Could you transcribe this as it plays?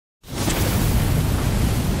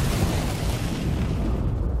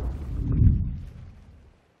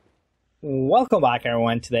Welcome back,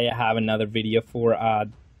 everyone. Today I have another video for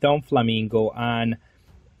Don Flamingo, and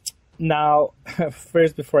now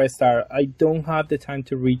first, before I start, I don't have the time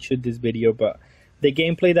to reshoot this video, but the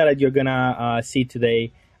gameplay that you're gonna see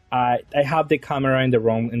today, I have the camera in the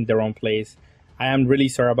wrong place. I am really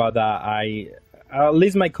sorry about that. At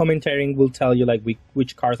least my commentary will tell you like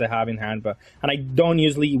which cars I have in hand, and I don't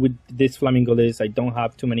usually, with this Flamingo list, I don't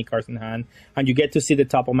have too many cars in hand, and you get to see the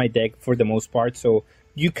top of my deck for the most part, so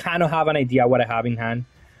you kind of have an idea what I have in hand.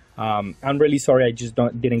 I'm really sorry I just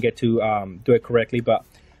didn't get to do it correctly, but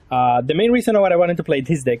the main reason why I wanted to play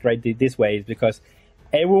this deck this way is because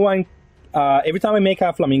every time I make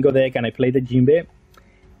a Flamingo deck and I play the Jinbe,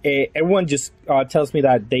 everyone just tells me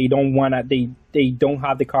that they don't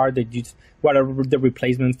have the card, they just what are the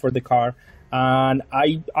replacements for the car. And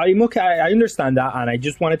I'm okay, I understand that, and I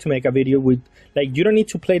just wanted to make a video with, like, you don't need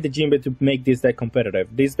to play the Jinbe to make this deck competitive.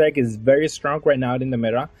 This deck is very strong right now in the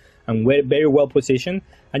meta and very well positioned,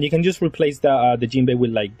 and you can just replace the Jinbe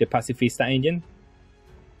with like the Pacifista engine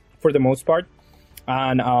for the most part,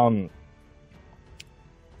 and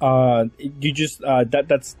you just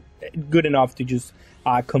that's good enough to just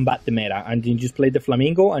combat the meta. And you just play the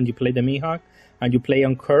Flamingo and you play the Mihawk and you play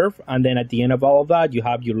on curve, and then at the end of all of that you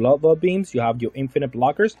have your lava beams, you have your infinite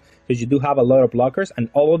blockers, because you do have a lot of blockers, and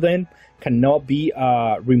all of them cannot be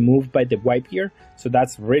removed by the wipe here, so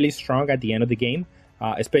that's really strong at the end of the game,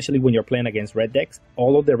 especially when you're playing against red decks.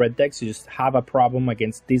 All of the red decks, you just have a problem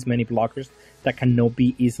against these many blockers that cannot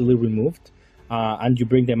be easily removed, and you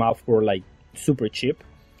bring them out for like super cheap,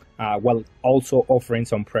 while also offering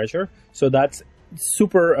some pressure. So that's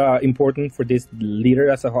super important for this leader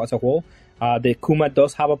as a whole. The Kuma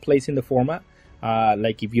does have a place in the format.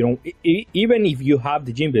 Like, if you don't, even if you have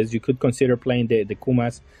the Jinbes, you could consider playing the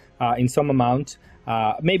Kumas in some amount.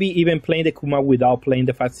 Maybe even playing the Kuma without playing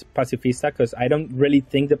the Pacifista, because I don't really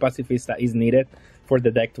think the Pacifista is needed for the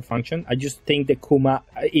deck to function. I just think the Kuma,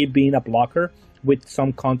 it being a blocker with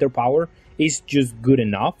some counter power, is just good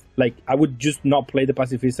enough. Like, I would just not play the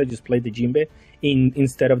Pacifista, just play the Jinbe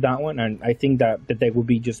instead of that one, and I think that the deck would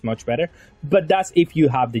be just much better. But that's if you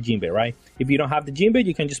have the Jinbe, right? If you don't have the Jinbe,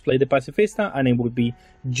 you can just play the Pacifista and it would be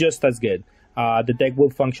just as good. The deck will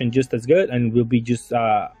function just as good and will be just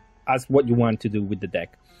as what you want to do with the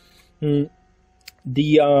deck.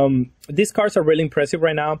 These cards are really impressive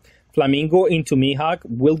right now. Flamingo into Mihawk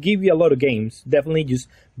will give you a lot of games. Definitely just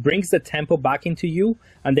brings the tempo back into you.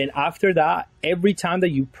 And then after that, every time that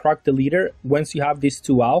you proc the leader, once you have these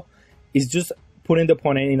two out, is just putting the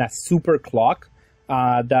opponent in a super clock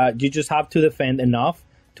that you just have to defend enough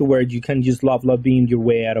to where you can just love beam your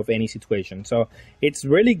way out of any situation. So it's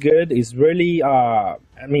really good. It's really, I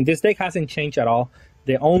mean, this deck hasn't changed at all.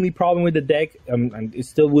 The only problem with the deck, and it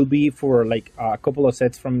still will be for like a couple of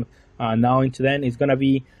sets from now into then, is going to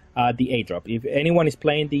be the A-drop. If anyone is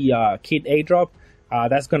playing the kit A-drop,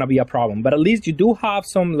 that's going to be a problem. But at least you do have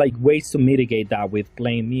some like ways to mitigate that with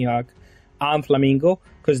playing Mihawk and Flamingo,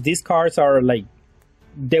 because these cards are like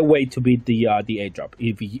the way to beat the A-drop.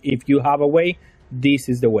 If you have a way, this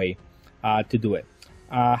is the way to do it.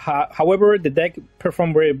 However, the deck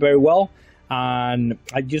performed very well, and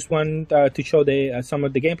I just want to show some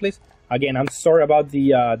of the gameplays. Again, I'm sorry about the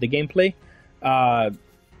gameplay.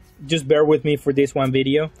 Just bear with me for this one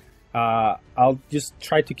video. I'll just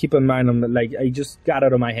try to keep in mind, like, I just got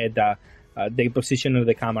out of my head that the position of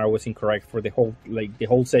the camera was incorrect for the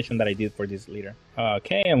whole session that I did for this leader.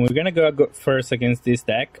 Okay, and we're gonna go first against this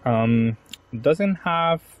deck. Doesn't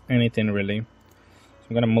have anything really, so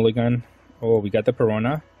I'm gonna mulligan. Oh, we got the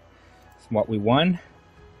Perona. It's what we won.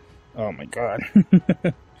 Oh my god.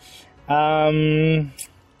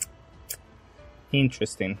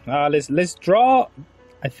 Interesting. Let's draw.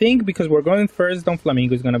 I think because we're going first, Don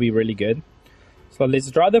Flamingo is gonna be really good. So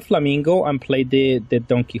let's draw the Flamingo and play the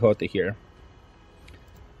Don Quixote here.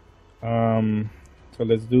 So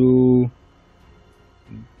let's do,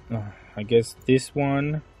 I guess this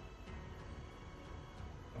one.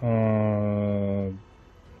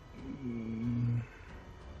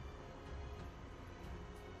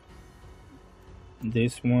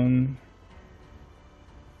 This one.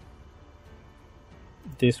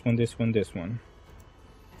 This one.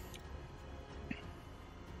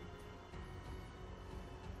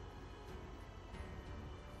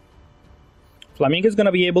 Flamingo is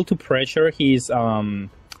gonna be able to pressure his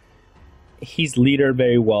leader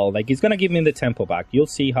very well. Like, he's gonna give me the tempo back. You'll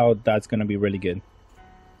see how that's gonna be really good.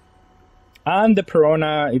 And the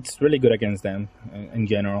Perona, it's really good against them in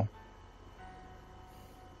general.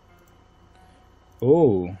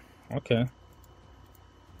 Oh, okay.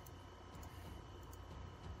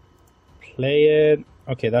 Play it.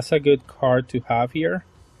 Okay, that's a good card to have here.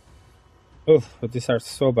 Oof, but these are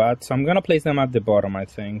so bad. So I'm gonna place them at the bottom, I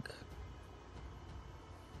think.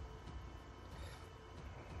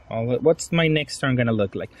 What's my next turn gonna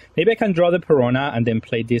look like? Maybe I can draw the Perona and then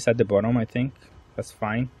play this at the bottom, I think. That's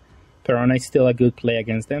fine. Perona is still a good play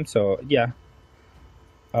against them, so yeah.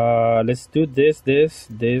 Let's do this.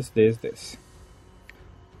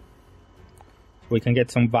 We can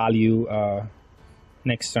get some value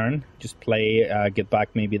next turn. Just play, get back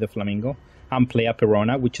maybe the Flamingo. And play a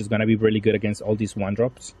Perona, which is gonna be really good against all these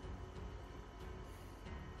 1-drops.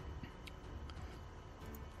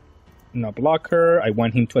 No blocker. I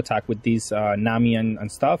want him to attack with these Nami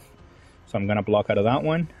and stuff. So I'm gonna block out of that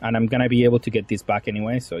one. And I'm gonna be able to get this back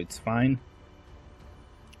anyway, so it's fine.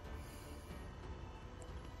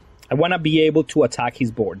 I wanna be able to attack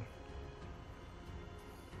his board.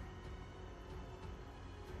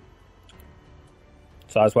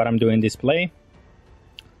 So that's what I'm doing this play.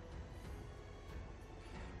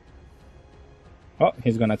 Oh,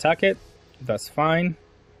 he's gonna attack it. That's fine.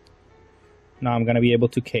 Now I'm gonna be able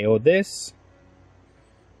to KO this.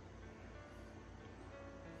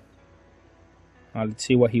 Let's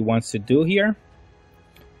see what he wants to do here.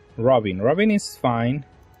 Robin. Robin is fine.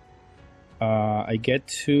 I get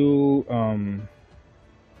to...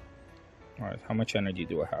 Alright, how much energy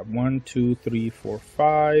do I have? 1, 2, 3, 4,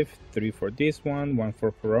 5. 3 for this one. 1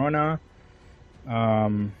 for Perona.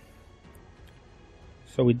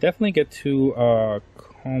 So we definitely get to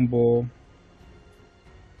combo.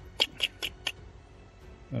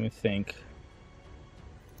 Let me think.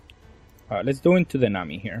 Let's go into the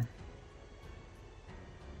Nami here.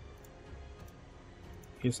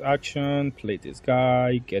 Use action, play this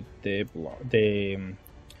guy, get the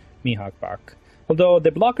Mihawk back. Although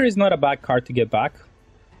the blocker is not a bad card to get back.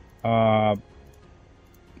 But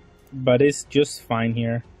it's just fine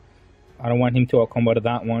here. I don't want him to combo to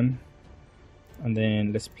that one. And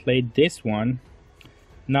then let's play this one.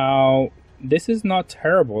 Now, this is not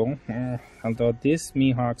terrible. Although these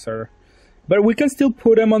Mihawks are... But we can still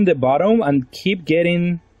put them on the bottom and keep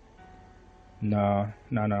getting... No.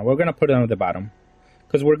 We're going to put them on the bottom.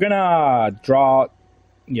 Because we're going to draw...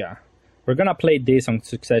 Yeah. We're going to play this on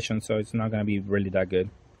succession, so it's not going to be really that good.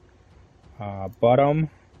 Bottom.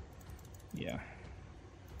 Yeah.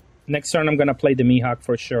 Next turn, I'm going to play the Mihawk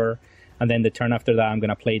for sure. And then the turn after that, I'm going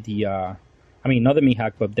to play the... I mean, not the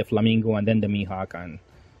Mihawk, but the Flamingo and then the Mihawk. And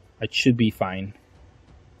it should be fine.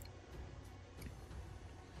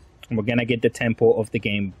 We're going to get the tempo of the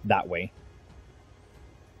game that way.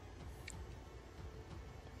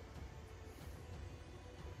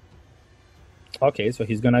 Okay, so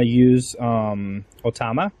he's going to use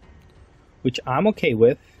Otama, which I'm okay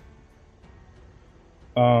with.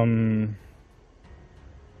 Well,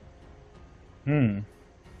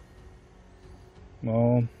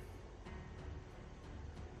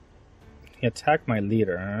 he attacked my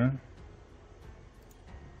leader, huh?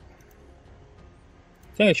 I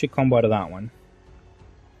think I should combo out of that one.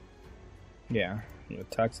 Yeah, he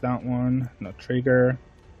attacks that one. No trigger.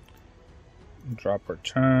 Drop or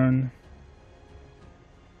turn.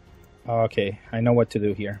 Okay, I know what to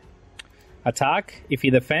do here. Attack. If he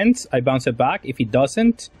defends, I bounce it back. If he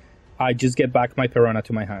doesn't, I just get back my Perona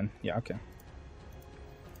to my hand. Yeah, okay.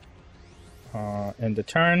 End the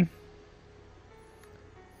turn.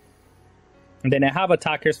 And then I have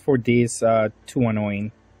attackers for these two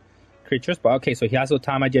annoying creatures. But okay, so he has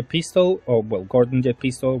Otama Jet Pistol, or well, Gordon Jet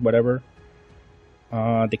Pistol, whatever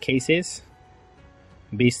the case is.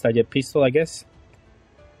 Beasta Jet Pistol, I guess.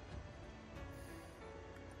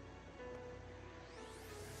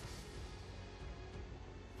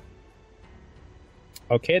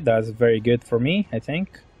 Okay, that's very good for me, I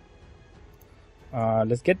think.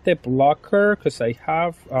 Let's get the blocker, because I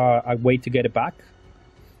have a way to get it back.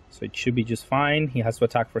 So it should be just fine. He has to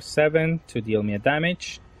attack for 7 to deal me a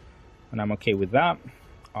damage. And I'm okay with that.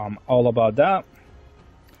 I'm all about that.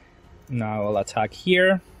 Now I'll attack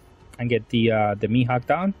here and get the Mihawk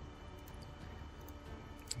down.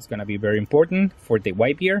 It's going to be very important for the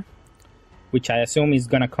Whitebeard, which I assume is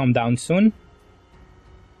going to come down soon.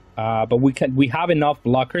 But we have enough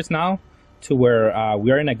blockers now to where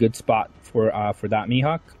we're in a good spot for that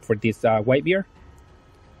Mihawk, for this Whitebeard.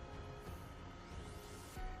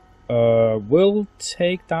 We'll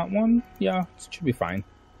take that one. Yeah, it should be fine.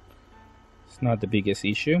 It's not the biggest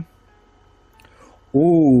issue.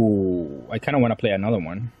 Ooh, I kind of want to play another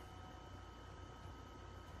one.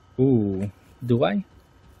 Ooh, do I?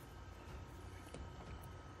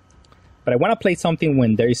 But I want to play something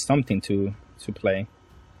when there is something to play.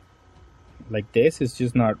 Like this is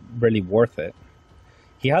just not really worth it.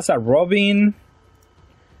 He has a Robin.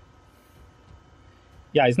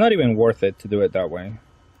 Yeah, it's not even worth it to do it that way.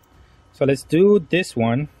 So let's do this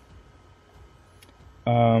one,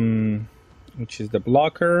 which is the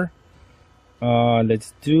blocker.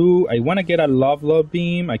 Let's do, I want to get a love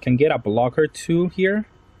beam. I can get a blocker too here.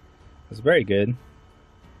 That's very good.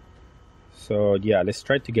 So yeah, let's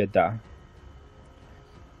try to get that.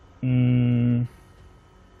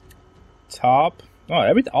 Top.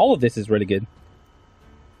 Oh, all of this is really good.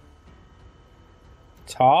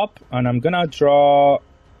 Top, and I'm gonna draw.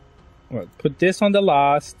 Well, put this on the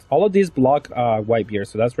last. All of these block wipe here,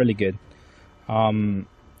 so that's really good. I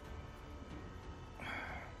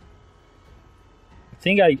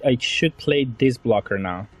think I should play this blocker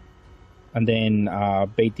now, and then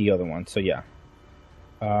bait the other one. So yeah,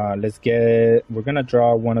 let's get. We're gonna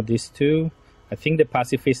draw one of these two. I think the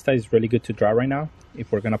Pacifista is really good to draw right now.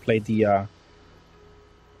 If we're gonna play the.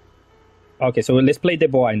 Okay, so let's play the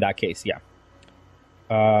boa in that case. Yeah.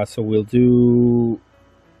 So we'll do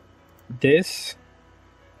this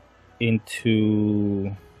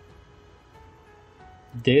into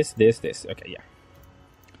this. Okay, yeah.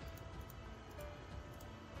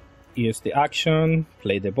 Use the action,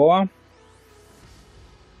 play the boa.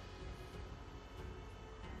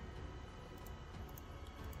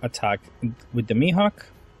 Attack with the Mihawk.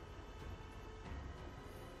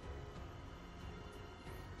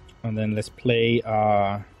 And then let's play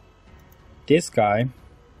this guy.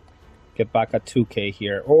 Get back at 2k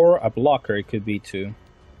here, or a blocker. It could be too.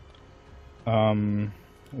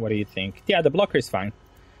 What do you think? Yeah, the blocker is fine.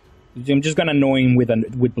 I'm just gonna annoy him with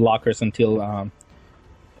blockers until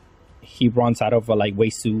he runs out of like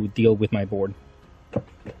ways to deal with my board.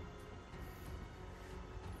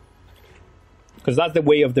 Because that's the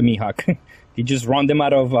way of the Mihawk. You just run them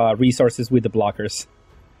out of resources with the blockers.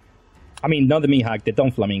 I mean, not the Mihawk, the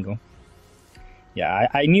Don Flamingo. Yeah,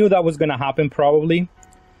 I knew that was gonna happen probably.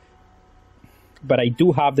 But I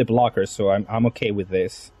do have the blockers, so I'm okay with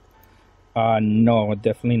this. No,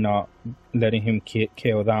 definitely not letting him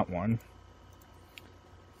KO that one.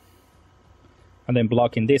 And then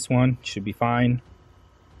blocking this one should be fine.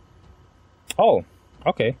 Oh,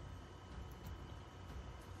 okay.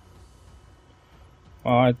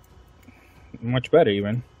 Much better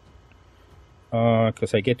even.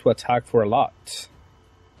 Because I get to attack for a lot.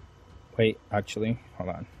 Wait, actually, hold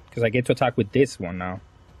on. Because I get to attack with this one now.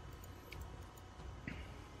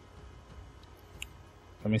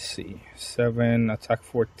 Let me see. 7, attack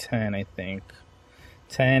for 10, I think.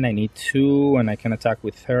 10, I need 2, and I can attack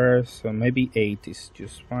with her. So maybe 8 is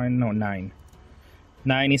just fine. No, 9.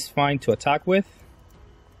 9 is fine to attack with.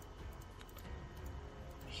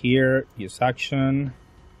 Here, use action.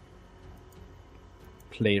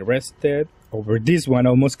 Play rested. Over this one,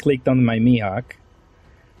 almost clicked on my Mihawk.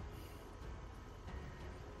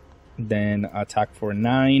 Then attack for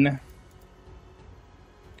 9.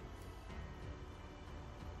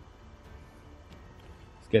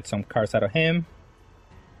 Get some cards out of him.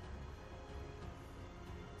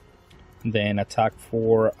 Then attack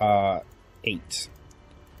for 8. Let's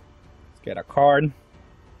get a card.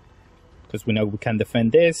 Because we know we can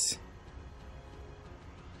defend this.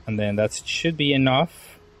 And then that should be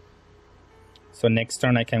enough. So next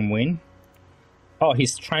turn I can win. Oh,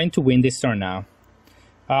 he's trying to win this turn now.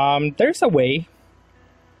 There's a way.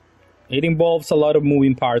 It involves a lot of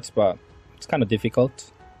moving parts, but it's kind of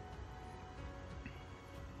difficult.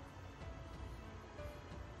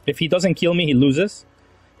 If he doesn't kill me, he loses.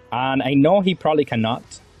 And I know he probably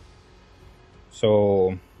cannot.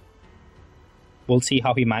 So we'll see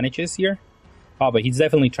how he manages here. Oh, but he's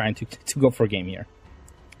definitely trying to go for game here.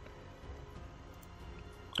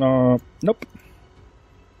 Nope.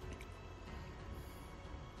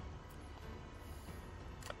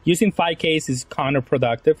 Using 5Ks is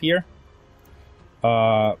counterproductive here.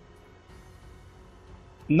 Nope.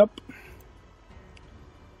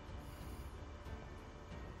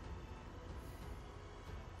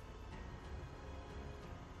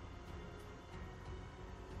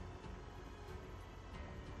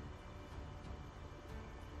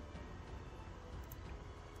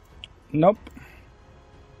 Nope.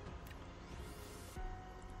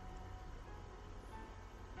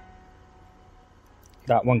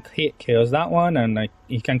 That one kills that one, and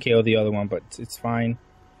he can kill the other one, but it's fine.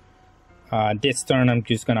 This turn, I'm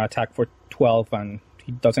just gonna attack for 12, and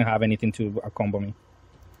he doesn't have anything to combo me.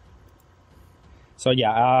 So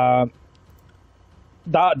yeah,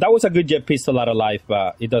 that was a good jet pistol out of life,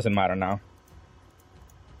 but it doesn't matter now.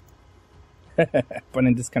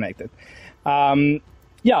 Opponent disconnected.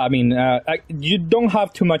 Yeah, I mean, you don't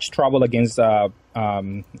have too much trouble against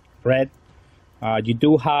red. You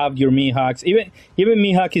do have your Mihawks. Even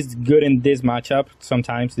Mihawk is good in this matchup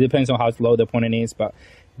sometimes. It depends on how slow the opponent is, but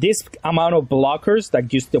this amount of blockers that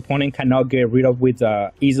just the opponent cannot get rid of with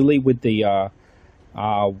easily with the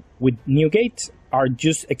with Newgate are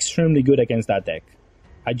just extremely good against that deck.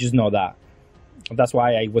 I just know that. That's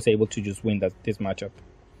why I was able to just win this matchup.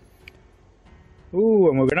 Ooh,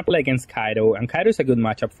 and we're gonna play against Kaido, and Kaido is a good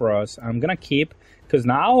matchup for us. I'm gonna keep, because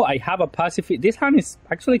now I have a passive. This hand is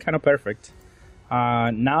actually kind of perfect.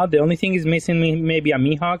 Now the only thing is missing me maybe a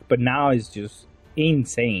Mihawk, but now it's just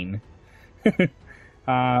insane.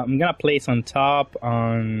 I'm gonna place on top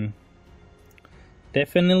on.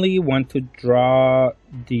 Definitely want to draw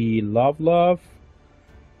the Love,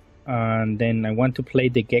 and then I want to play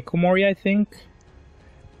the Gecko Mori. I think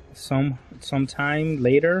sometime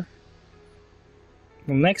later.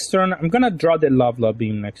 Well, next turn I'm gonna draw the Love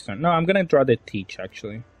Beam. Next turn, no, I'm gonna draw the Teach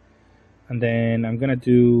actually, and then I'm gonna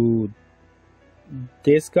do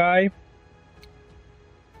this guy.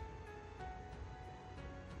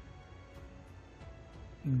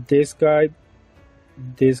 This guy,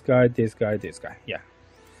 this guy, this guy, this guy. Yeah,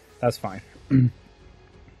 that's fine.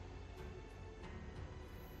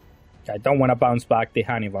 I don't want to bounce back the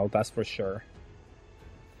Hannibal, that's for sure.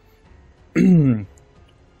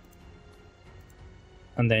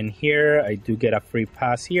 And then here, I do get a free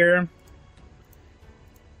pass here.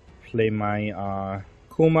 Play my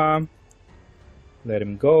Kuma. Let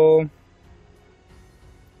him go.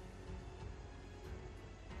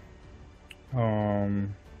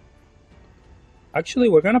 Actually,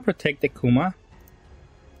 we're gonna protect the Kuma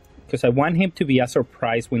because I want him to be a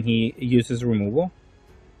surprise when he uses removal.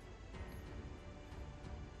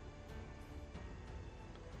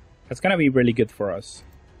 That's gonna be really good for us.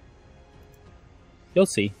 You'll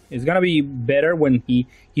see. It's gonna be better when he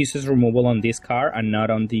uses removal on this card and not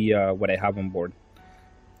on the what I have on board.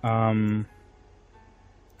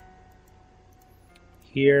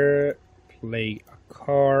 Here, play a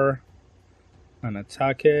card and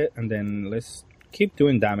attack it, and then let's keep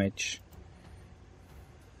doing damage.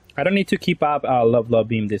 I don't need to keep up Love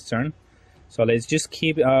Beam this turn, so let's just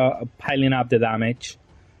keep piling up the damage.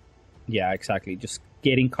 Yeah, exactly. Just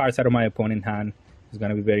getting cards out of my opponent's hand is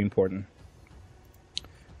gonna be very important.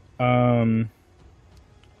 We're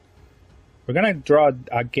gonna draw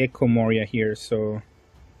a Gecko Moria here, so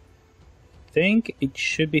I think it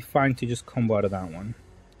should be fine to just combo out of that one.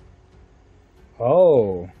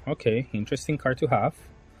 Oh, okay, interesting card to have.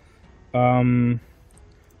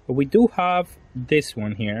 But we do have this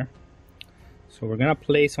one here, so we're gonna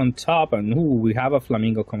place on top, and ooh, we have a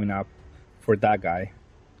Flamingo coming up for that guy.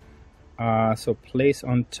 So place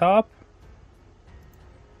on top.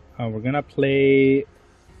 We're gonna play.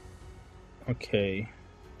 Okay, I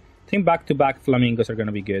think back-to-back Flamingos are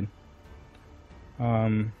gonna be good.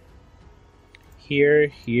 Here,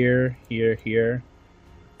 here, here, here,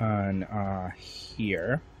 and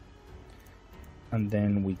here, and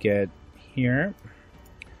then we get here.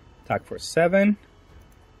 Attack for 7.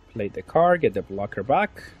 Play the card, get the blocker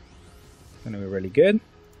back. Gonna be really good.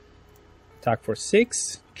 Attack for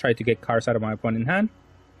 6. Try to get cards out of my opponent's hand.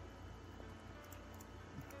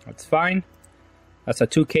 That's fine. That's a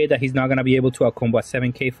 2k that he's not gonna be able to combo a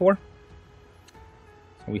 7k for.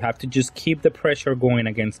 So we have to just keep the pressure going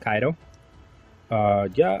against Kaido.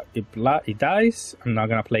 Yeah, it dies. I'm not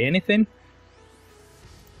gonna play anything.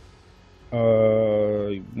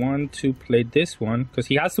 Want to play this one because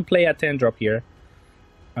he has to play a 10 drop here,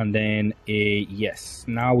 and then yes,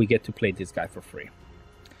 now we get to play this guy for free.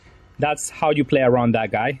 That's how you play around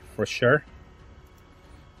that guy for sure.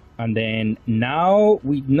 And then now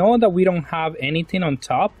we know that we don't have anything on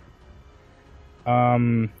top,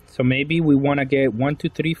 so maybe we want to get 1 2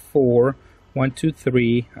 3 4 1 2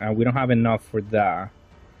 3. We don't have enough for that,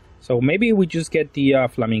 so maybe we just get the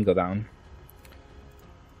Flamingo down.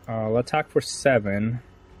 I'll attack for 7.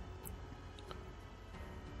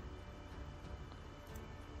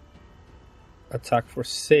 Attack for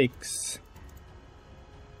 6.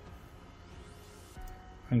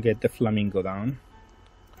 And get the Flamingo down.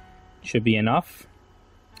 Should be enough.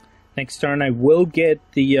 Next turn I will get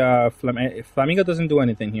the Flamingo doesn't do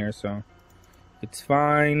anything here, so it's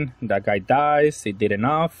fine. That guy dies. It did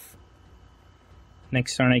enough.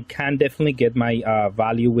 Next turn I can definitely get my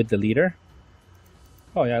value with the leader.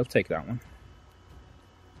 Oh yeah, I'll take that one.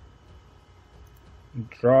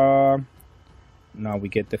 Draw. Now we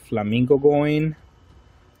get the Flamingo going.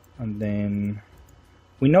 And then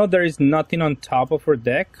we know there is nothing on top of her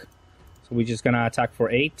deck. So we're just gonna attack for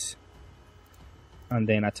 8. And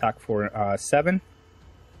then attack for 7.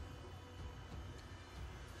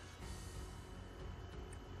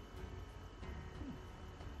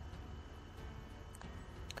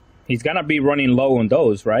 He's gonna be running low on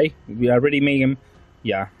those, right? We already made him.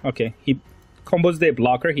 Yeah, okay. combos the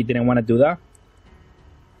blocker. He didn't want to do that.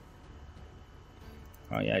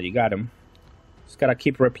 Oh yeah, you got him. Just gotta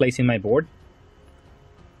keep replacing my board.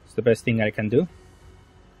 It's the best thing I can do.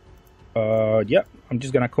 Yeah, I'm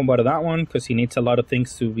just gonna combo to that one because he needs a lot of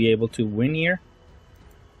things to be able to win here.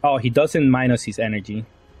 Oh, he doesn't minus his energy.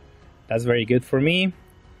 That's very good for me.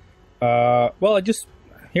 Well,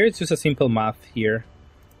 here it's just a simple math here.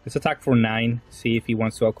 Let's attack for 9. See if he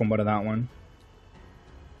wants to combo to that one.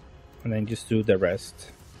 And then just do the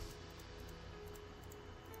rest.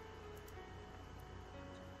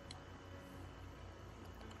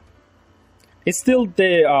 It's still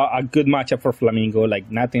a good matchup for Flamingo. Like,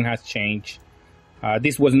 nothing has changed.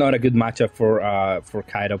 This was not a good matchup for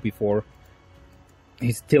Kaido before.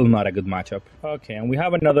 He's still not a good matchup. Okay, and we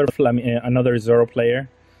have another Zoro player.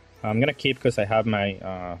 I'm gonna keep because I have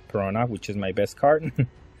my Piranha, which is my best card.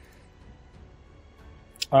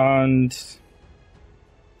 And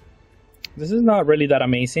this is not really that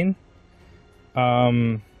amazing,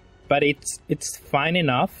 but it's fine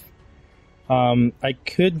enough. I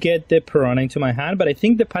could get the Piranha into my hand, but I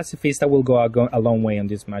think the Pacifista will go a long way on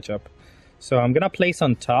this matchup. So I'm gonna place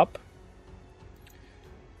on top,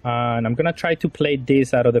 and I'm gonna try to play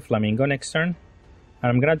this out of the Flamingo next turn, and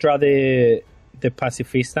I'm gonna draw the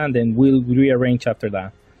Pacifista, and then we'll rearrange after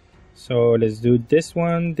that. So let's do this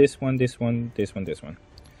one, this one, this one, this one, this one,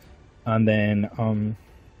 and then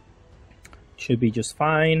should be just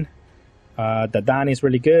fine. The Dan is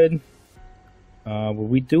really good.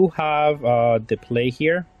 We do have the play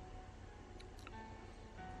here.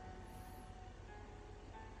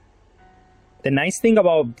 The nice thing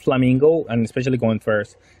about Flamingo, and especially going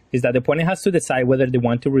first, is that the opponent has to decide whether they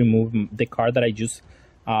want to remove the card that I just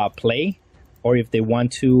play, or if they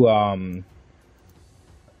want to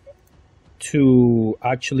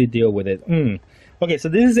actually deal with it. Okay, so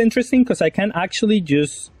this is interesting because I can actually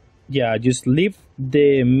just leave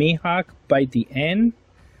the Mihawk by the end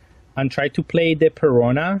and try to play the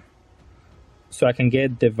Piranha so I can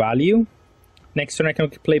get the value. Next turn I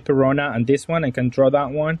can play Piranha and this one, I can draw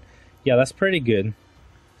that one. Yeah, that's pretty good.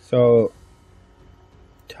 So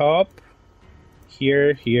top,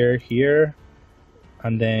 here, here, here,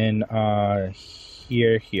 and then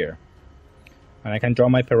here, here. And I can draw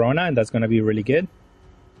my Piranha, and that's gonna be really good.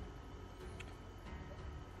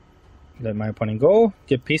 Let my opponent go,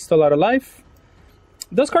 get Pistol out of life.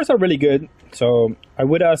 Those cards are really good, so I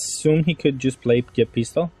would assume he could just play Get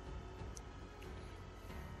Pistol.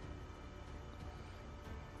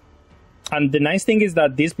 And the nice thing is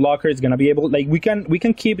that this blocker is gonna be able, like, we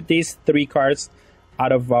can keep these 3 cards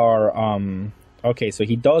out of our okay, so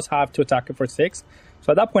he does have to attack it for 6.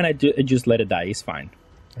 So at that point I just let it die, it's fine.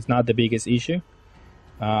 It's not the biggest issue.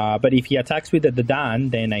 But if he attacks with the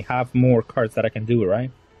Dan, then I have more cards that I can do, right?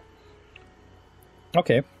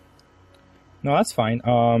 Okay. No, that's fine.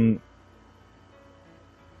 I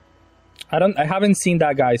haven't seen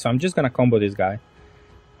that guy, so I'm just gonna combo this guy.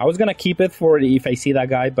 I was gonna keep it for if I see that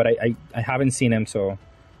guy, but I haven't seen him, so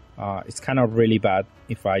it's kind of really bad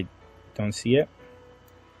if I don't see it.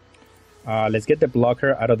 Let's get the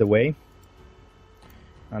blocker out of the way,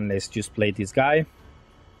 and let's just play this guy.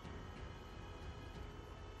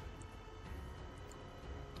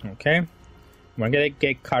 Okay, we're gonna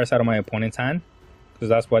get cards out of my opponent's hand because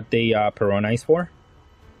that's what the Piranha is for.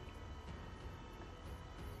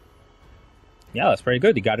 Yeah, that's very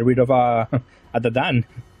good. You got rid of the Dan.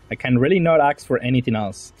 I can really not ask for anything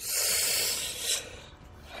else.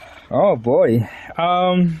 Oh boy.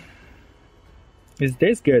 Is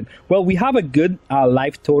this good? Well, we have a good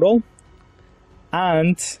life total,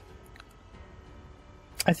 and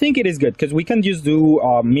I think it is good because we can just do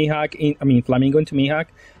Flamingo into Mihawk,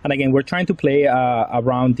 and again we're trying to play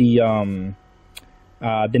around the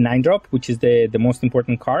 9-drop, which is the most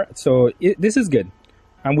important card. So this is good,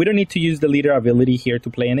 and we don't need to use the leader ability here to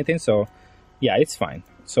play anything. So yeah, it's fine.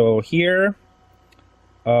 So here,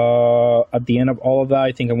 at the end of all of that,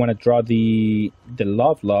 I think I want to draw the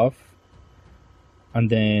love, and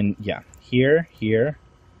then yeah, here, here,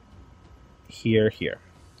 here, here.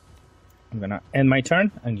 I'm gonna end my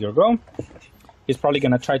turn, and your go. He's probably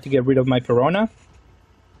gonna try to get rid of my Piranha.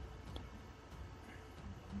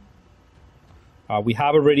 We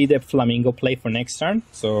have already the Flamingo play for next turn,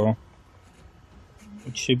 so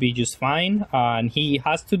it should be just fine. And he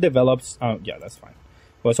has to develop. Yeah, that's fine.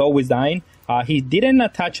 Was always dying. He didn't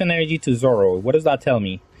attach an energy to Zoro. What does that tell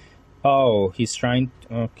me? Oh, he's trying.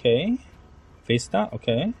 Okay, Vista.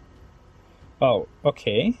 Okay. Oh,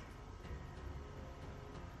 okay.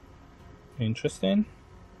 Interesting.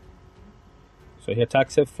 So he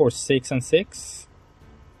attacks it for 6 and 6.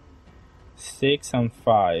 6 and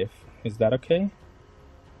 5. Is that okay?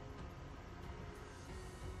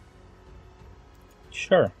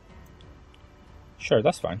 Sure. Sure,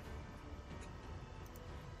 that's fine.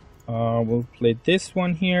 We'll play this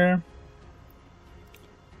one here.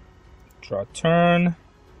 Draw turn.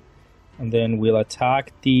 And then we'll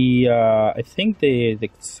attack the... I think the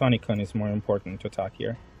Sonicon is more important to attack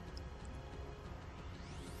here.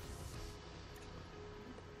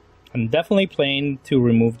 I'm definitely playing to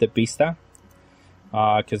remove the Vista.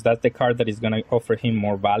 Because that's the card that is going to offer him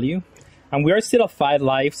more value. And we are still at 5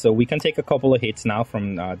 life, so we can take a couple of hits now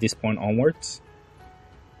from this point onwards.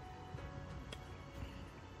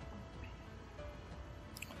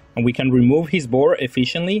 And we can remove his board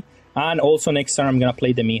efficiently. And also next turn I'm going to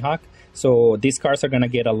play the Mihawk. So these cards are going to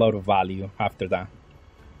get a lot of value after that.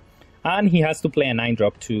 And he has to play a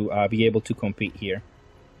 9-drop to be able to compete here.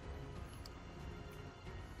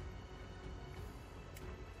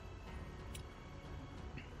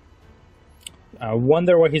 I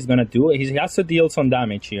wonder what he's going to do. He has to deal some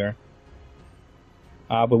damage here.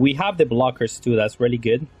 But we have the blockers too. That's really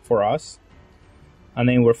good for us. And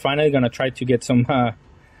then we're finally going to try to get some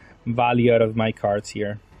value out of my cards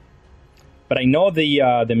here. But I know the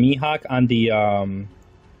Mihawk and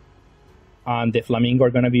the Flamingo are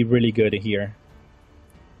going to be really good here.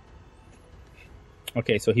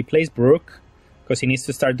 Okay, so he plays Brook because he needs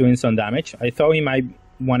to start doing some damage. I thought he might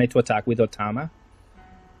wanted to attack with Otama.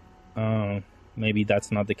 Maybe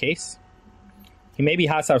that's not the case. He maybe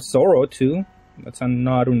has a Zoro too. That's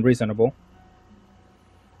not unreasonable.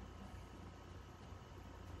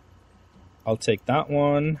 I'll take that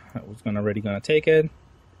one. I was already gonna take it.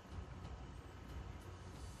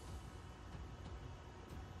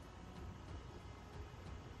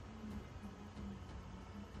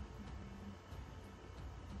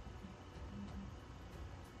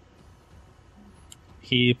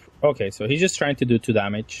 Okay, so he's just trying to do 2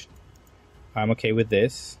 damage. I'm okay with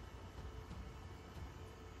this.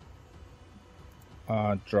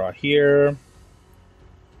 Draw here.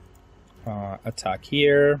 Attack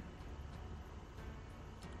here.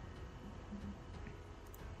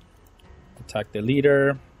 Attack the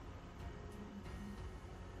leader.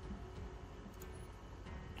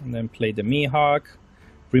 And then play the Mihawk.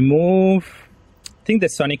 Remove. I think the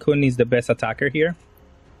Sonicun is the best attacker here.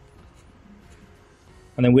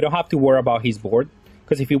 And then we don't have to worry about his board.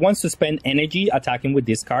 Because if he wants to spend energy attacking with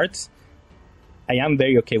these cards, I am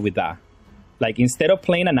very okay with that. Like, instead of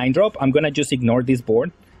playing a 9-drop, I'm going to just ignore this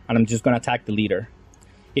board. And I'm just going to attack the leader.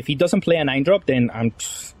 If he doesn't play a 9-drop, then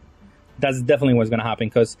that's definitely what's going to happen.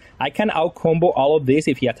 Because I can out-combo all of this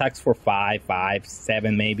if he attacks for 5,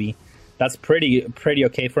 7 maybe. That's pretty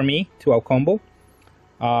okay for me to out-combo.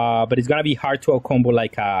 But it's going to be hard to out-combo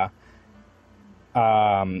like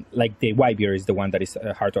the Whitebeard is the one that is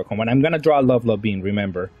hard to outcome. And I'm gonna draw a Love Beam,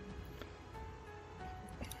 remember.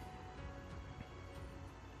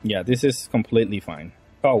 Yeah, this is completely fine.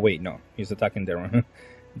 Oh wait, no, he's attacking the one,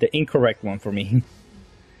 the incorrect one for me.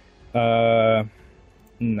 No,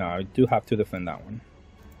 I do have to defend that one.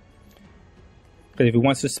 Because if he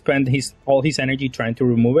wants to spend all his energy trying to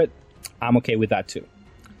remove it, I'm okay with that too.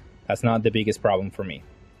 That's not the biggest problem for me.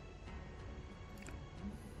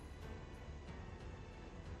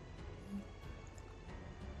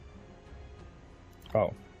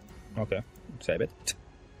 Oh, okay. Save it.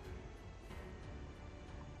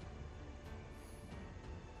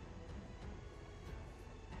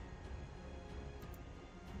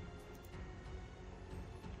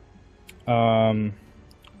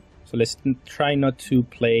 So let's try not to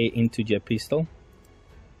play into Jet Pistol.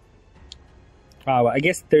 I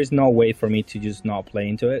guess there's no way for me to just not play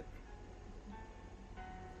into it.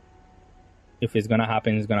 If it's gonna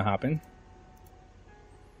happen, it's gonna happen.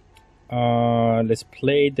 Let's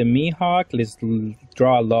play the Mihawk. Let's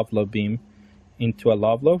draw a Love Beam into a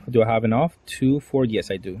Love. Do I have enough? 2, 4. Yes,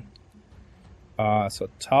 I do. So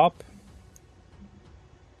top.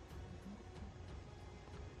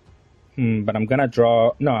 But I'm gonna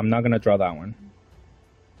draw. No, I'm not gonna draw that one.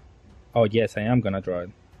 Oh yes, I am gonna draw it.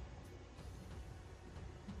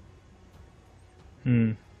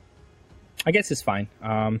 I guess it's fine.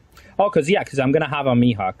 Because I'm gonna have a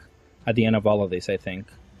Mihawk at the end of all of this, I think.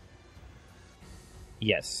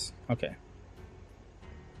 Yes. Okay.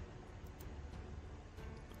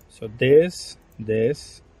 So this.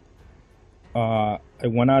 I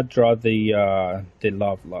wanna draw the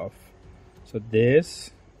love. So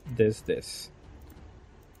this.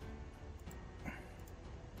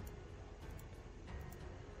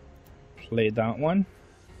 Play that one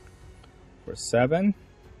for 7.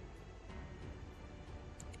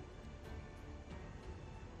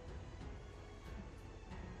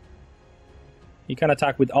 You can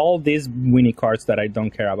attack with all these Winnie cards that I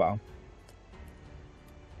don't care about.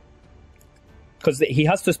 because he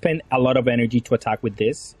has to spend a lot of energy to attack with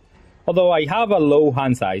this. Although I have a low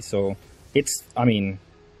hand size, so it's, I mean,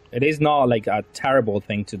 it is not like a terrible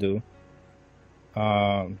thing to do.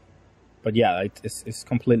 But yeah, it's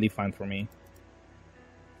completely fine for me.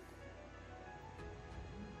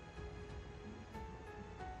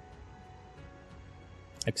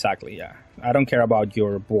 Exactly, yeah. I don't care about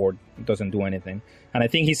your board. It doesn't do anything. And I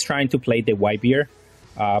think he's trying to play the Whitebeard.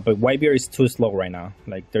 But Whitebeard is too slow right now.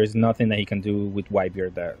 Like, there's nothing that he can do with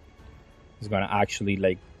Whitebeard that is going to actually,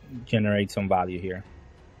 like, generate some value here.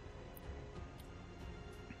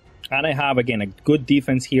 And I have, again, a good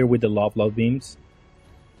defense here with the Love Beams.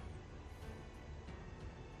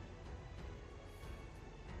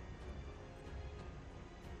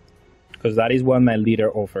 Because that is what my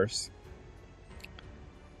leader offers.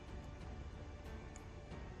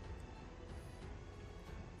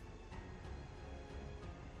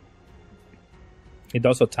 It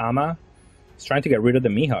does Otama. It's trying to get rid of the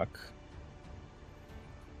Mihawk.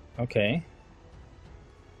 Okay.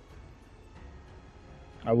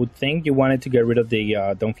 I would think you wanted to get rid of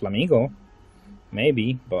the Don Flamingo.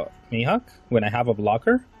 Maybe, but Mihawk? When I have a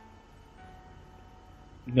blocker?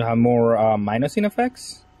 You have more minusing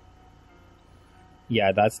effects?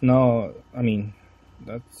 Yeah, that's no... I mean,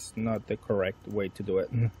 that's not the correct way to do it.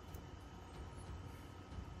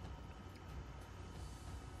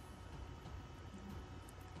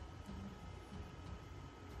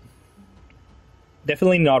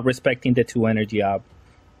 Definitely not respecting the 2 energy up.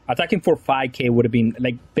 Attacking for 5k would have been,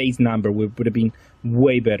 like, base number would have been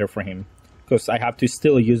way better for him. Because I have to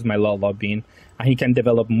still use my Love Beam, and he can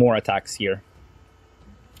develop more attacks here.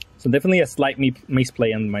 So definitely a slight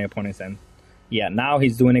misplay on my opponent's end. Yeah, now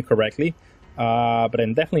he's doing it correctly. But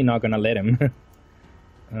I'm definitely not going to let him.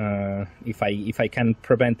 if I can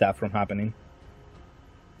prevent that from happening.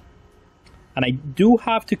 And I do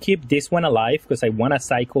have to keep this one alive, because I want to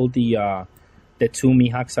cycle the 2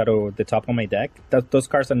 Mihawks out of the top of my deck. Those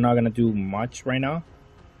cards are not going to do much right now.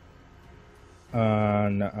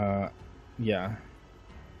 Yeah.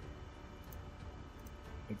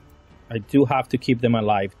 I do have to keep them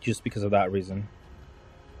alive just because of that reason.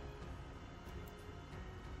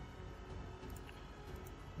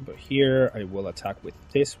 But here, I will attack with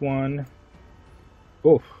this one.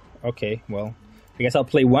 Oh, okay, well, I guess I'll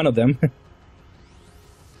play one of them.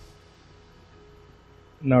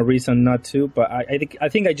 No reason not to, but I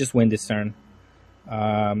think I just win this turn.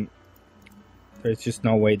 There's just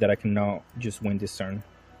no way that I can not just win this turn.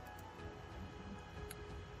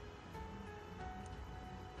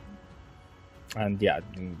 And yeah,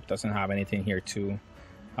 it doesn't have anything here to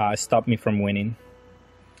stop me from winning.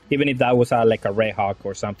 Even if that was like a Red Hawk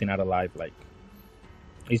or something out of life, like,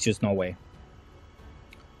 it's just no way.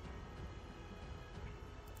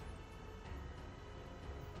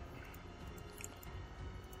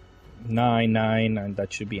 Nine, and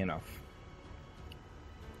that should be enough.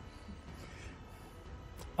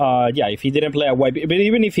 Yeah, if he didn't play a white, but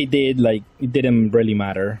even if he did, like, it didn't really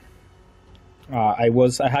matter. I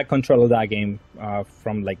had control of that game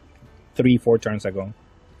from like 3-4 turns ago.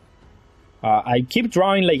 I keep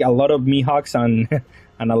drawing like a lot of Mihawks and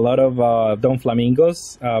and a lot of Don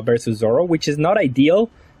Flamingos versus Zoro, which is not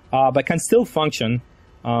ideal, but can still function,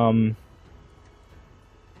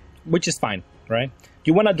 which is fine, right?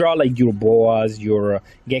 You want to draw like your Boas, your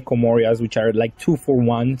Gecko Morias, which are like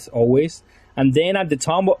 2-for-1s always. And then at the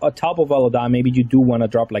top of all of that, maybe you do want to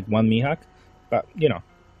drop like 1 Mihawk. But, you know.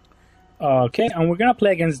 Okay, and we're going to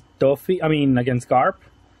play against against Garp.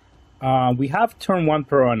 We have turn 1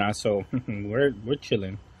 Piranha, so we're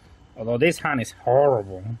chilling. Although this hand is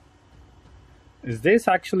horrible. Is this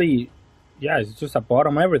actually... Yeah, it's just a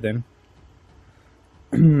bottom everything.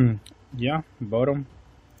 Yeah, bottom.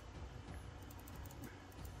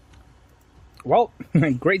 Well,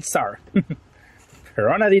 great start.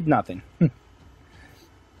 Piranha did nothing. But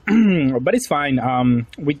it's fine.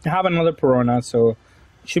 We have another Piranha, so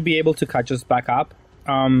should be able to catch us back up.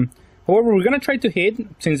 However, we're gonna try to hit,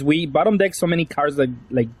 since we bottom deck so many cards that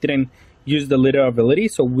like didn't use the leader ability,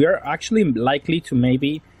 so we're actually likely to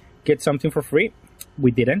maybe get something for free.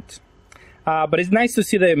 We didn't. But it's nice to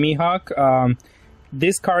see the Mihawk.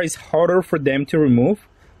 This card is harder for them to remove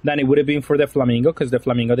than it would have been for the Flamingo, because the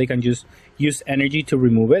Flamingo, they can just use energy to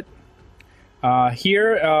remove it.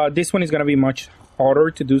 Here, this one is going to be much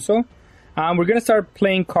harder to do so. We're going to start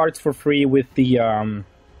playing cards for free with the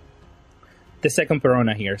second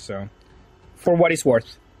Piranha here, so for what it's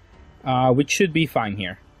worth. Which should be fine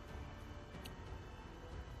here.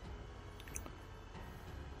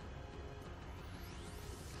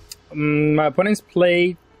 My opponent's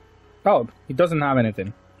played... Oh, he doesn't have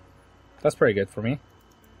anything. That's pretty good for me.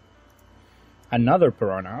 Another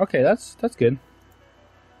Piranha. Okay, that's good.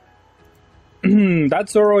 That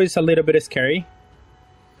Zoro is a little bit scary.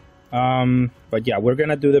 But yeah, we're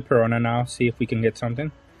gonna do the Piranha now, see if we can get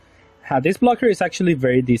something. This blocker is actually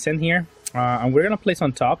very decent here. And we're gonna place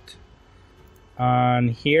on top.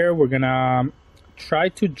 And here we're gonna try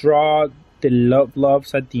to draw the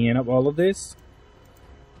loves at the end of all of this.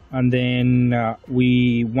 And then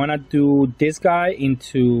we wanna do this guy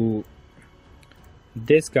into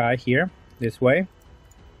this guy here, this way.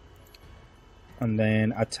 And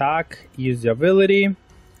then attack, use the ability,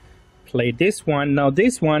 play this one. Now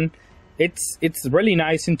this one, it's really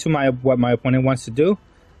nice into what my opponent wants to do.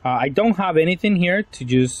 I don't have anything here to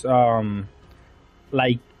just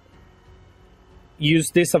like use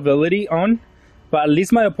this ability on, but at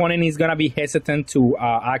least my opponent is gonna be hesitant to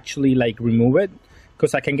actually like remove it,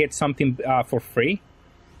 because I can get something for free.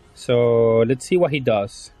 So let's see what he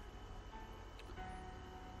does.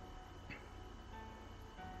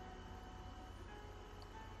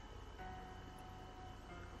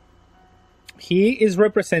 He is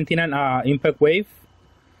representing an impact wave,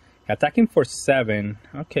 attacking for 7.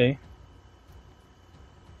 Okay,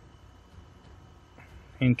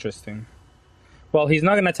 interesting. Well, he's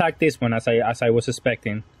not gonna attack this one as I was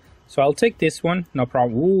expecting, so I'll take this one, no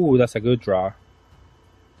problem. Ooh, that's a good draw.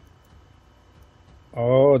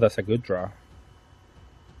 Oh, that's a good draw.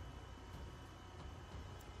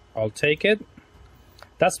 I'll take it.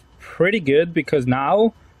 That's pretty good, because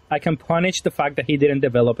now I can punish the fact that he didn't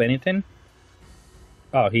develop anything.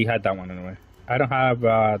 Oh, he had that one anyway. I don't have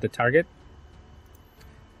the target.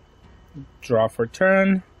 Draw for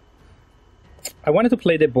turn. I wanted to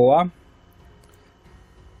play the Boa,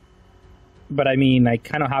 but I mean, I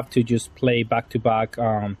kind of have to just play back-to-back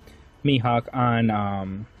Mihawk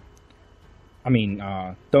and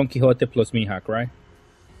Don Quixote plus Mihawk, right?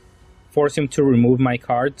 Force him to remove my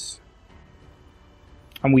cards.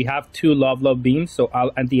 And we have 2 Love Beams, so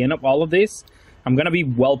at the end of all of this, I'm gonna be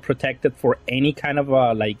well protected for any kind of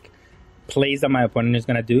like plays that my opponent is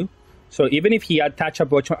gonna do. So even if he attach a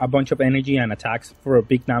bunch of energy and attacks for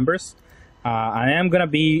big numbers, I am gonna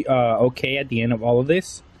be okay at the end of all of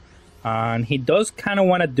this. And he does kind of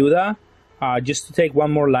want to do that just to take one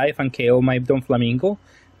more life and KO my Don Flamingo.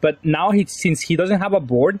 But now since he doesn't have a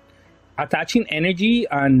board, attaching energy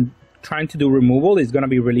and trying to do removal is gonna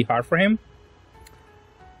be really hard for him.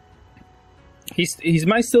 He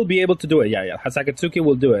might still be able to do it. Yeah. Hasakatsuki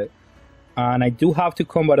will do it. And I do have to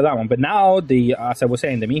combo to that one. But now, as I was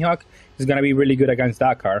saying, the Mihawk is going to be really good against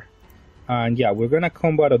that card. And yeah, we're going to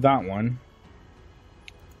combo to that one.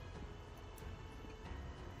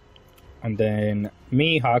 And then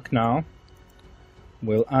Mihawk now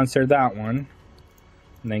will answer that one.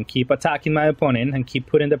 And then keep attacking my opponent and keep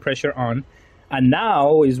putting the pressure on. And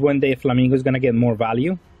now is when the Flamingo is going to get more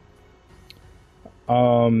value.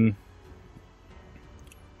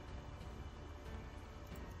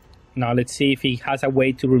 Now let's see if he has a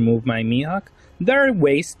way to remove my Mihawk. There are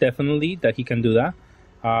ways, definitely, that he can do that.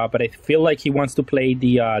 But I feel like he wants to play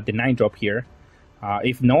the 9-drop here.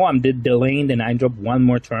 If no, I'm delaying the 9-drop one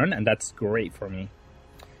more turn, and that's great for me.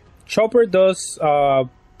 Chopper does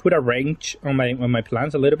put a range on my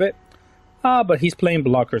plans a little bit. But he's playing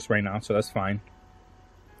blockers right now, so that's fine.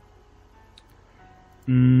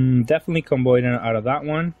 Definitely comboing out of that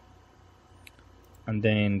one. And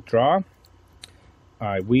then draw.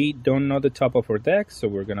 Alright, we don't know the top of our deck, so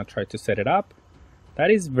we're gonna try to set it up. That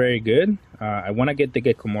is very good. I want to get the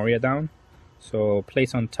Gecko Moria down, so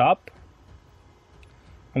place on top.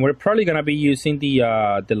 And we're probably gonna be using the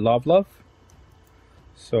Love.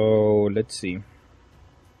 So let's see.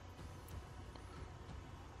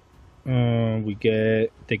 We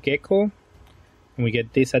get the Gecko, and we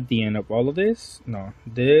get this at the end of all of this. No,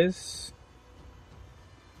 this.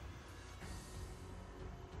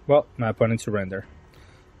 Well, my opponent surrender.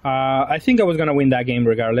 I think I was gonna win that game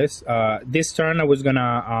regardless. This turn I was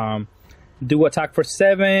gonna do attack for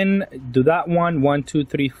 7, do that one, 1, 2,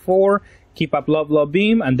 3, 4, keep up Love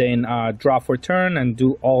Beam, and then draw for turn and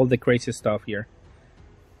do all the crazy stuff here.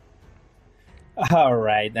 All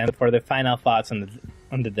right, and for the final thoughts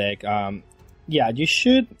on the deck, yeah, you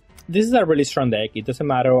should. This is a really strong deck. It doesn't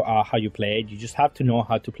matter how you play it. You just have to know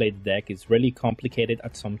how to play the deck. It's really complicated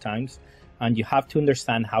at some times. And you have to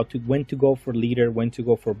understand when to go for leader, when to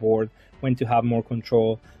go for board, when to have more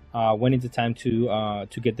control, when is the time to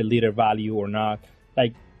get the leader value or not.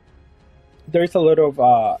 Like, there's a lot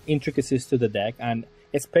of intricacies to the deck, and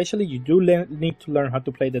especially you do need to learn how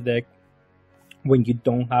to play the deck when you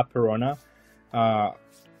don't have Piranha,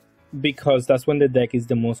 because that's when the deck is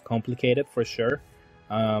the most complicated for sure.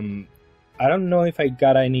 I don't know if I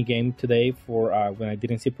got any game today for when I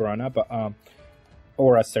didn't see Piranha, but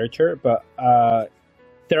or a searcher, but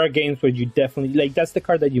there are games where you definitely like that's the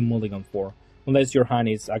card that you mulligan for, unless your hand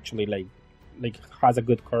is actually like has a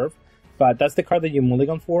good curve. But that's the card that you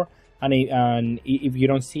mulligan for, and if you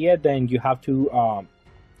don't see it, then you have to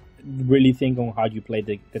really think on how you play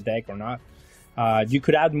the deck or not. You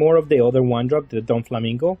could add more of the other one drop, the Don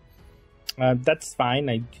Flamingo. That's fine.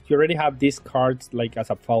 You already have these cards like as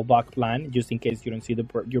a fallback plan, just in case you don't see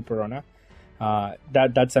your Perona.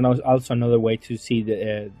 That's also another way to see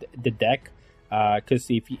the deck. Because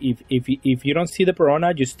if you don't see the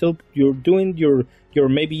Perona, you're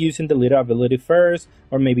maybe using the leader ability first,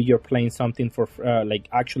 or maybe you're playing something for like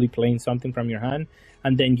actually playing something from your hand,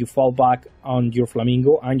 and then you fall back on your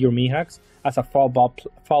Flamingo and your Mihax as a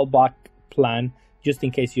fallback plan, just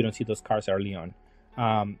in case you don't see those cards early on.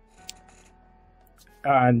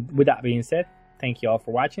 And with that being said, thank you all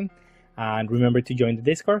for watching, and remember to join the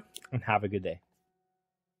Discord, and have a good day.